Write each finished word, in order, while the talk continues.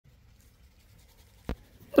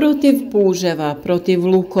protiv puževa, protiv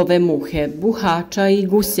lukove muhe, buhača i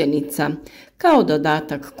gusjenica, kao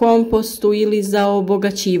dodatak kompostu ili za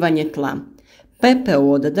obogaćivanje tla.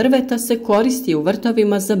 Pepeo od drveta se koristi u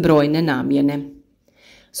vrtovima za brojne namjene.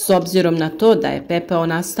 S obzirom na to da je pepeo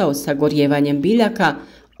nastao sagorjevanjem biljaka,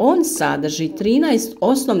 on sadrži 13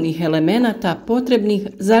 osnovnih elemenata potrebnih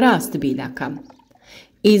za rast biljaka.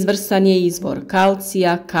 Izvrstan je izvor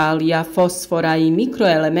kalcija, kalija, fosfora i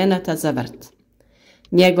mikroelemenata za vrt.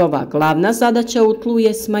 Njegova glavna zadaća u tlu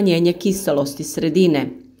je smanjenje kiselosti sredine.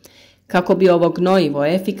 Kako bi ovo gnojivo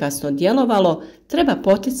efikasno djelovalo, treba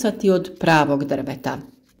poticati od pravog drveta.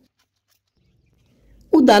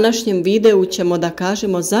 U današnjem videu ćemo da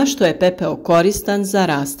kažemo zašto je pepeo koristan za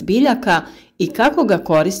rast biljaka i kako ga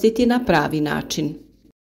koristiti na pravi način.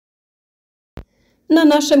 Na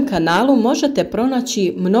našem kanalu možete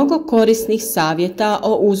pronaći mnogo korisnih savjeta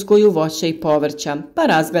o uzgoju voća i povrća, pa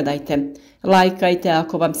razgledajte. Lajkajte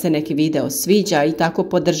ako vam se neki video sviđa i tako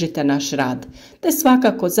podržite naš rad, te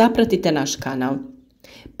svakako zapratite naš kanal.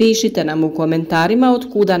 Pišite nam u komentarima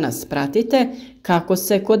od kuda nas pratite, kako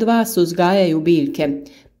se kod vas uzgajaju biljke.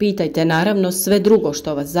 Pitajte naravno sve drugo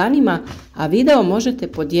što vas zanima, a video možete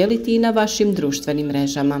podijeliti i na vašim društvenim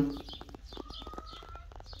mrežama.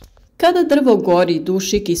 Kada drvo gori,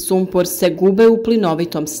 dušik i sumpor se gube u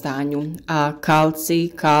plinovitom stanju, a kalcij,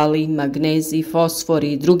 kalij, magnezij, fosfor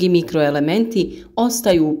i drugi mikroelementi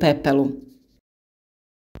ostaju u pepelu.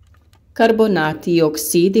 Karbonati i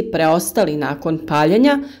oksidi preostali nakon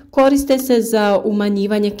paljenja koriste se za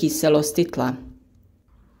umanjivanje kiselosti tla.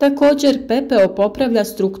 Također pepeo popravlja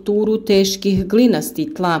strukturu teških glinastih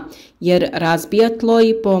tla jer razbija tlo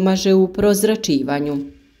i pomaže u prozračivanju.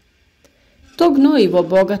 To gnojivo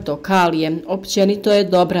bogato kalijem općenito je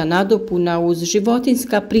dobra nadopuna uz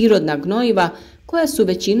životinjska prirodna gnojiva koja su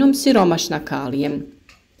većinom siromašna kalijem.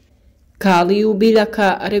 Kalij u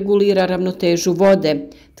biljaka regulira ravnotežu vode,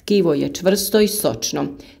 tkivo je čvrsto i sočno,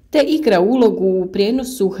 te igra ulogu u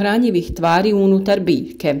prijenosu hranjivih tvari unutar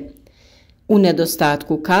biljke. U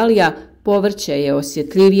nedostatku kalija povrće je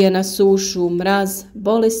osjetljivije na sušu, mraz,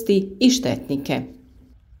 bolesti i štetnike.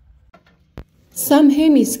 Sam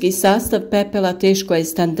hemijski sastav pepela teško je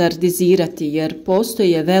standardizirati jer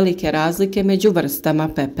postoje velike razlike među vrstama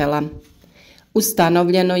pepela.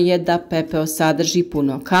 Ustanovljeno je da pepeo sadrži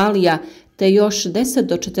puno kalija, te još 10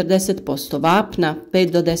 do 40% vapna,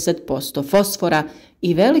 5 do 10% fosfora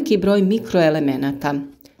i veliki broj mikroelemenata.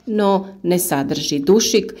 No, ne sadrži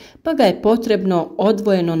dušik, pa ga je potrebno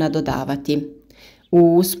odvojeno nadodavati.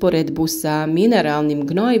 U usporedbu sa mineralnim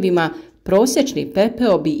gnojivima, prosječni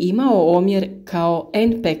pepeo bi imao omjer kao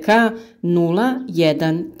NPK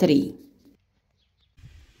 0,1,3.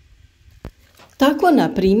 Tako,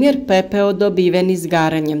 na primjer, pepeo dobiven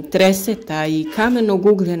izgaranjem treseta i kamenog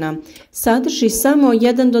ugljena sadrži samo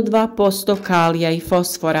 1 do 2% kalija i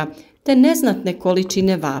fosfora, te neznatne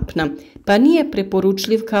količine vapna, pa nije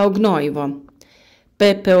preporučljiv kao gnojivo.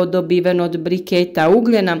 Pepeo dobiven od briketa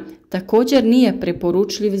ugljena također nije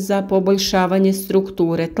preporučljiv za poboljšavanje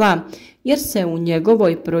strukture tla, jer se u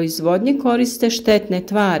njegovoj proizvodnji koriste štetne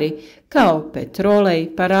tvari kao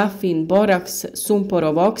petrolej, parafin, boraks,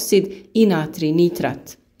 sumporov oksid i natrij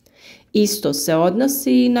nitrat. Isto se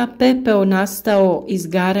odnosi i na pepeo nastao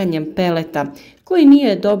izgaranjem peleta, koji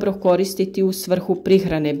nije dobro koristiti u svrhu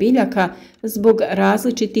prihrane biljaka zbog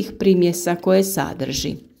različitih primjesa koje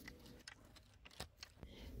sadrži.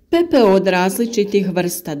 Pepeo od različitih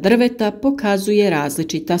vrsta drveta pokazuje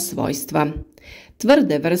različita svojstva.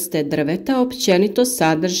 Tvrde vrste drveta općenito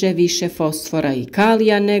sadrže više fosfora i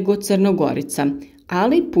kalija nego crnogorica,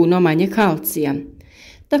 ali puno manje kalcija.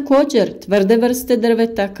 Također, tvrde vrste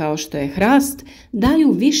drveta kao što je hrast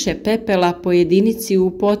daju više pepela po jedinici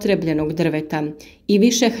upotrebljenog drveta i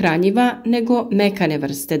više hranjiva nego mekane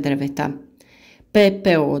vrste drveta.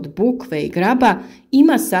 Pepeo od bukve i graba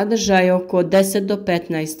ima sadržaj oko 10 do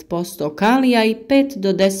 15% kalija i 5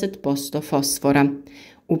 do 10% fosfora.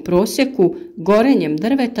 U prosjeku gorenjem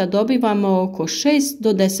drveta dobivamo oko 6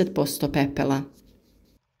 do 10% pepela.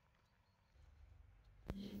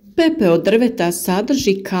 Pepeo drveta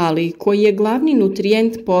sadrži kalij koji je glavni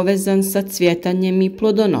nutrijent povezan sa cvjetanjem i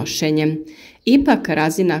plodonošenjem. Ipak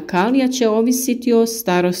razina kalija će ovisiti o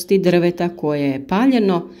starosti drveta koje je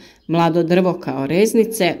paljeno. Mlado drvo kao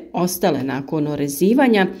reznice, ostale nakon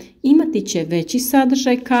orezivanja, imati će veći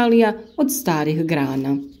sadržaj kalija od starih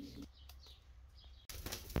grana.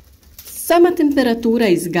 Sama temperatura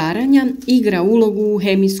izgaranja igra ulogu u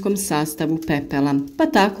hemijskom sastavu pepela, pa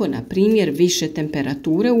tako, na primjer, više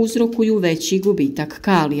temperature uzrokuju veći gubitak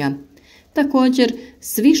kalija. Također,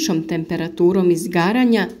 s višom temperaturom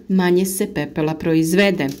izgaranja manje se pepela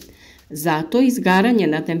proizvede. Zato izgaranje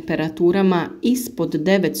na temperaturama ispod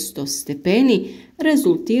 900 stepeni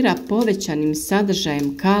rezultira povećanim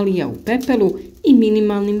sadržajem kalija u pepelu i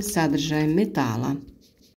minimalnim sadržajem metala.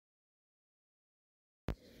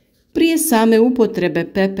 Prije same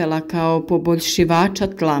upotrebe pepela kao poboljšivača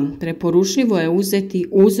tla, preporučljivo je uzeti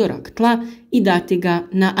uzorak tla i dati ga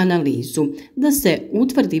na analizu, da se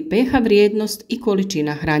utvrdi pH vrijednost i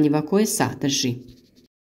količina hranjiva koje sadrži.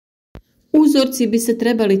 Uzorci bi se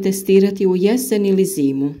trebali testirati u jesen ili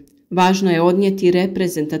zimu. Važno je odnijeti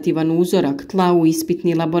reprezentativan uzorak tla u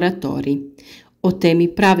ispitni laboratorij. O temi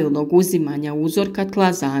pravilnog uzimanja uzorka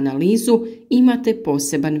tla za analizu imate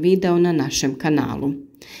poseban video na našem kanalu.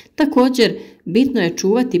 Također, bitno je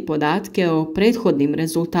čuvati podatke o prethodnim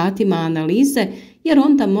rezultatima analize jer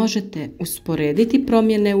onda možete usporediti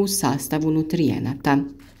promjene u sastavu nutrijenata.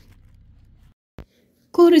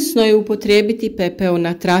 Korisno je upotrijebiti pepeo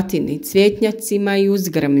na tratini, cvjetnjacima i uz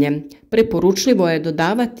grmlje. Preporučljivo je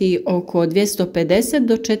dodavati oko 250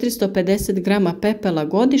 do 450 grama pepela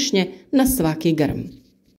godišnje na svaki grm.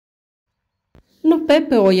 No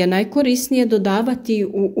pepeo je najkorisnije dodavati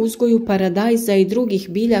u uzgoju paradajza i drugih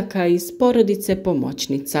biljaka iz porodice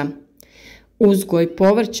pomoćnica. Uzgoj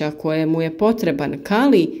povrća kojemu je potreban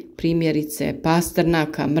kalij, primjerice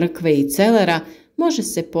pastrnaka, mrkve i celera, može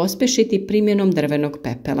se pospješiti primjenom drvenog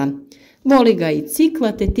pepela. Voli ga i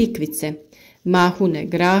cikla te tikvice. Mahune,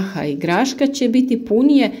 graha i graška će biti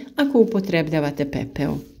punije ako upotrebljavate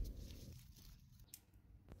pepeo.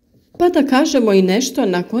 Pa da kažemo i nešto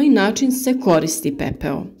na koji način se koristi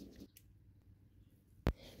pepeo.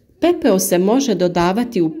 Pepeo se može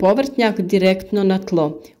dodavati u povrtnjak direktno na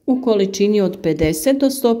tlo u količini od 50 do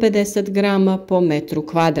 150 grama po metru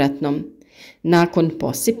kvadratnom. Nakon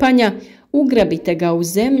posipanja ugrabite ga u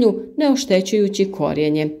zemlju ne oštećujući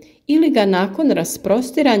korijenje ili ga nakon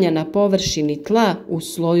rasprostiranja na površini tla u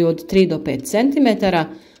sloju od 3 do 5 cm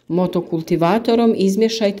motokultivatorom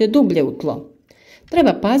izmješajte dublje u tlo.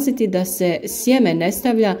 Treba paziti da se sjeme ne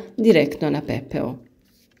stavlja direktno na pepeo.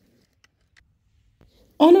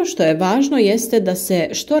 Ono što je važno jeste da se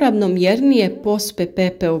što ravnomjernije pospe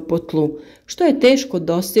pepeo po tlu, što je teško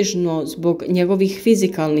dostižno zbog njegovih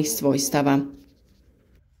fizikalnih svojstava.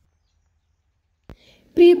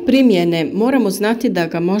 Prije primjene moramo znati da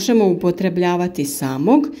ga možemo upotrebljavati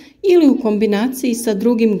samog ili u kombinaciji sa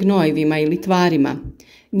drugim gnojivima ili tvarima.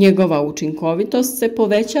 Njegova učinkovitost se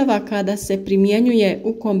povećava kada se primjenjuje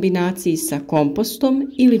u kombinaciji sa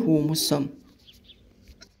kompostom ili humusom.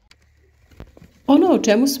 Ono o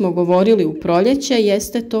čemu smo govorili u proljeće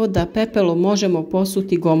jeste to da pepelom možemo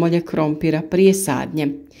posuti gomolje krompira prije sadnje.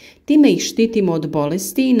 Time ih štitimo od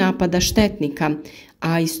bolesti i napada štetnika,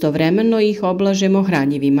 a istovremeno ih oblažemo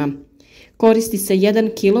hranjivima. Koristi se 1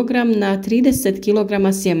 kg na 30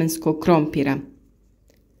 kg sjemenskog krompira.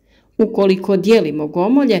 Ukoliko dijelimo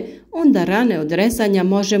gomolje, onda rane od rezanja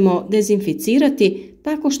možemo dezinficirati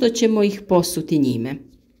tako što ćemo ih posuti njime.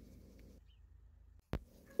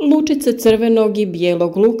 Lučice crvenog i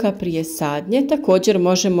bijelog luka prije sadnje također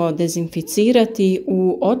možemo dezinficirati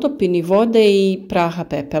u otopini vode i praha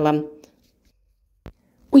pepela.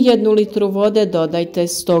 U 1 litru vode dodajte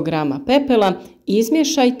 100 grama pepela,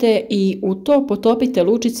 izmješajte i u to potopite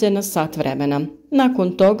lučice na sat vremena.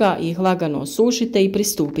 Nakon toga ih lagano osušite i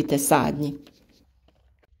pristupite sadnji.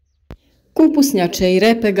 Kupusnjače i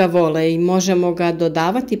repe ga vole i možemo ga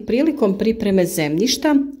dodavati prilikom pripreme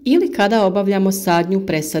zemljišta ili kada obavljamo sadnju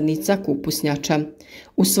presadnica kupusnjača.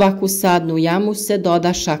 U svaku sadnu jamu se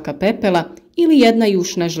doda šaka pepela ili 1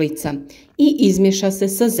 jušna žlica i izmiješa se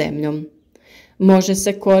sa zemljom. Može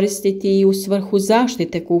se koristiti i u svrhu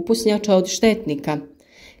zaštite kupusnjača od štetnika.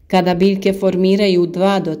 Kada biljke formiraju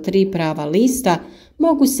 2 do 3 prava lista,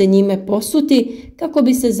 mogu se njime posuti kako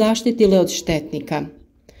bi se zaštitile od štetnika.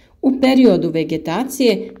 U periodu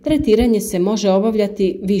vegetacije tretiranje se može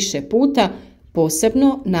obavljati više puta,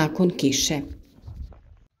 posebno nakon kiše.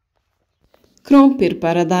 Krompir,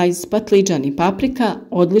 paradajz, patliđan i paprika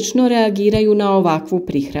odlično reagiraju na ovakvu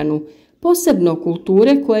prihranu, posebno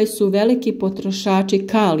kulture koje su veliki potrošači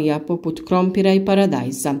kalija poput krompira i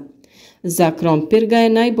paradajza. Za krompir ga je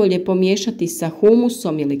najbolje pomiješati sa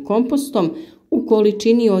humusom ili kompostom u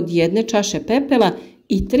količini od 1 čaše pepela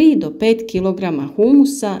i 3 do 5 kg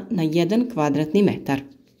humusa na 1 kvadratni metar.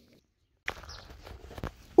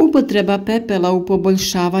 Upotreba pepela u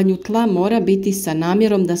poboljšavanju tla mora biti sa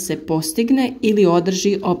namjerom da se postigne ili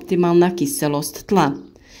održi optimalna kiselost tla.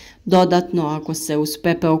 Dodatno, ako se uz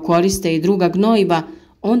pepeo koriste i druga gnojiva,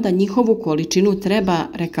 onda njihovu količinu treba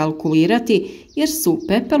rekalkulirati jer su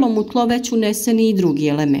pepelom u tlo već uneseni i drugi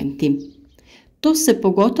elementi. To se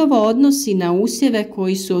pogotovo odnosi na usjeve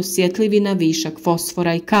koji su osjetljivi na višak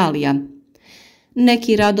fosfora i kalija.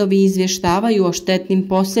 Neki radovi izvještavaju o štetnim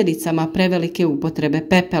posljedicama prevelike upotrebe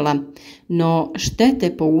pepela, no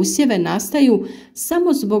štete po usjeve nastaju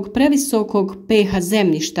samo zbog previsokog pH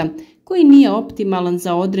zemljišta koji nije optimalan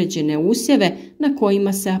za određene usjeve na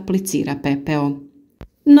kojima se aplicira pepeo.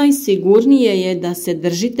 Najsigurnije je da se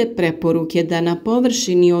držite preporuke da na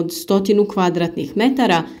površini od 100 kvadratnih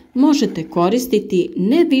metara možete koristiti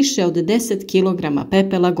ne više od 10 kg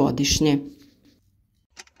pepela godišnje.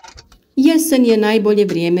 Jesen je najbolje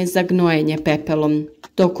vrijeme za gnojenje pepelom.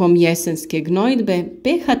 Tokom jesenske gnojidbe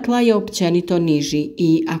pH tla je općenito niži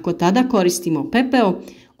i ako tada koristimo pepeo,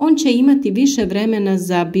 on će imati više vremena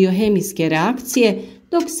za biohemijske reakcije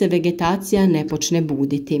dok se vegetacija ne počne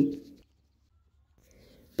buditi.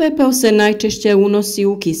 Pepeo se najčešće unosi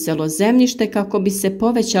u kiselo zemljište kako bi se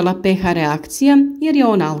povećala pH reakcija jer je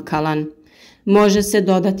on alkalan. Može se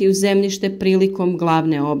dodati u zemljište prilikom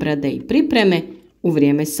glavne obrade i pripreme, u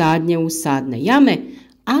vrijeme sadnje u sadne jame,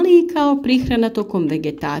 ali i kao prihrana tokom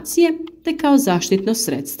vegetacije te kao zaštitno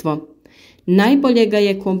sredstvo. Najbolje ga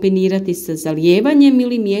je kombinirati sa zalijevanjem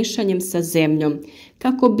ili miješanjem sa zemljom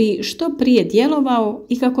kako bi što prije djelovao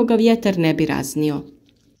i kako ga vjetar ne bi raznio.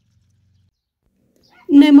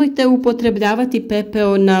 Nemojte upotrebljavati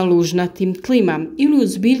pepeo na lužnatim tlima ili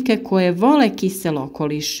uz biljke koje vole kisel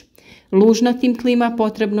okoliš. Lužnatim tlima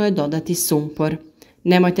potrebno je dodati sumpor.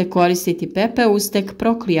 Nemojte koristiti pepeo uz tek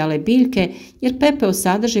proklijale biljke jer pepeo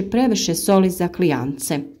sadrži previše soli za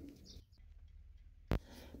klijance.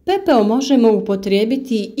 Pepeo možemo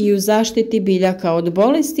upotrijebiti i u zaštiti biljaka od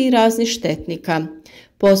bolesti i raznih štetnika.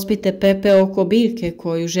 Pospite pepeo oko biljke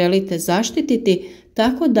koju želite zaštititi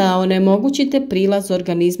tako da onemogućite prilaz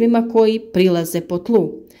organizmima koji prilaze po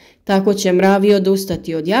tlu. Tako će mravi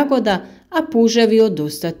odustati od jagoda, a puževi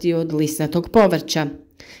odustati od lisnatog povrća.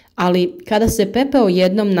 Ali kada se pepeo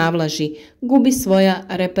jednom navlaži, gubi svoja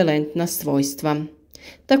repelentna svojstva.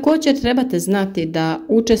 Također trebate znati da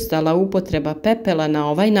učestala upotreba pepela na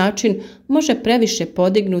ovaj način može previše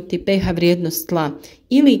podignuti pH vrijednost tla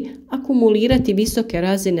ili akumulirati visoke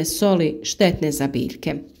razine soli štetne za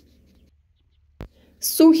biljke.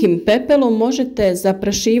 Suhim pepelom možete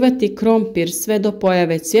zaprašivati krompir sve do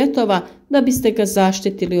pojave cvjetova da biste ga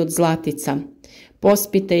zaštitili od zlatica.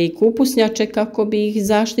 Pospite i kupusnjače kako bi ih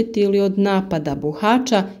zaštitili od napada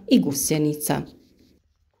buhača i gusjenica.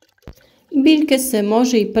 Biljke se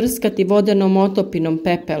može i prskati vodenom otopinom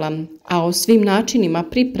pepela, a o svim načinima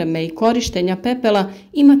pripreme i korištenja pepela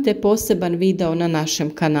imate poseban video na našem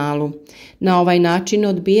kanalu. Na ovaj način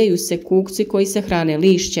odbijaju se kukci koji se hrane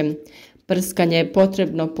lišćem. Prskanje je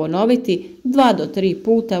potrebno ponoviti 2 do 3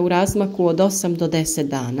 puta u razmaku od 8 do 10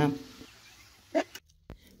 dana.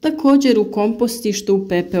 Također u kompostištu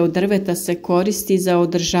pepeo drveta se koristi za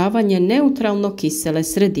održavanje neutralno kisele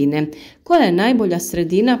sredine, koja je najbolja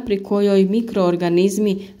sredina pri kojoj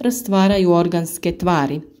mikroorganizmi rastvaraju organske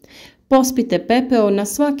tvari. Pospite pepeo na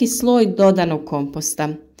svaki sloj dodanog komposta.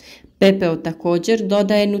 Pepeo također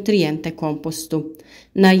dodaje nutrijente kompostu.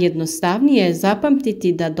 Najjednostavnije je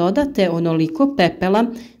zapamtiti da dodate onoliko pepela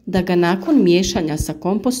da ga nakon miješanja sa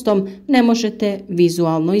kompostom ne možete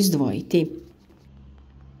vizualno izdvojiti.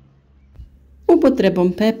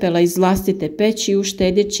 Upotrebom pepela iz vlastite peći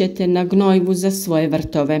uštedjet ćete na gnojivu za svoje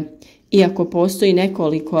vrtove. Iako postoji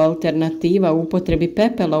nekoliko alternativa u upotrebi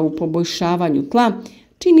pepela u poboljšavanju tla,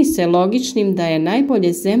 čini se logičnim da je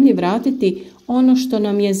najbolje zemlji vratiti ono što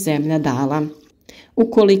nam je zemlja dala.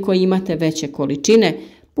 Ukoliko imate veće količine,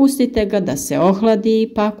 pustite ga da se ohladi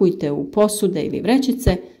i pakujte u posude ili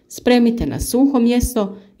vrećice, spremite na suho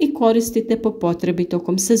mjesto i koristite po potrebi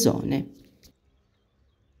tokom sezone.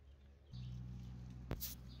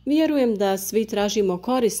 Vjerujem da svi tražimo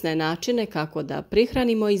korisne načine kako da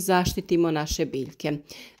prihranimo i zaštitimo naše biljke.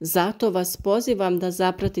 Zato vas pozivam da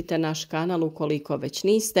zapratite naš kanal ukoliko već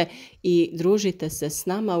niste i družite se s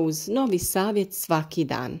nama uz novi savjet svaki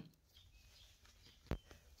dan.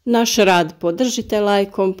 Naš rad podržite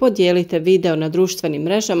lajkom, podijelite video na društvenim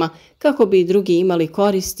mrežama kako bi i drugi imali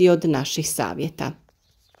koristi od naših savjeta.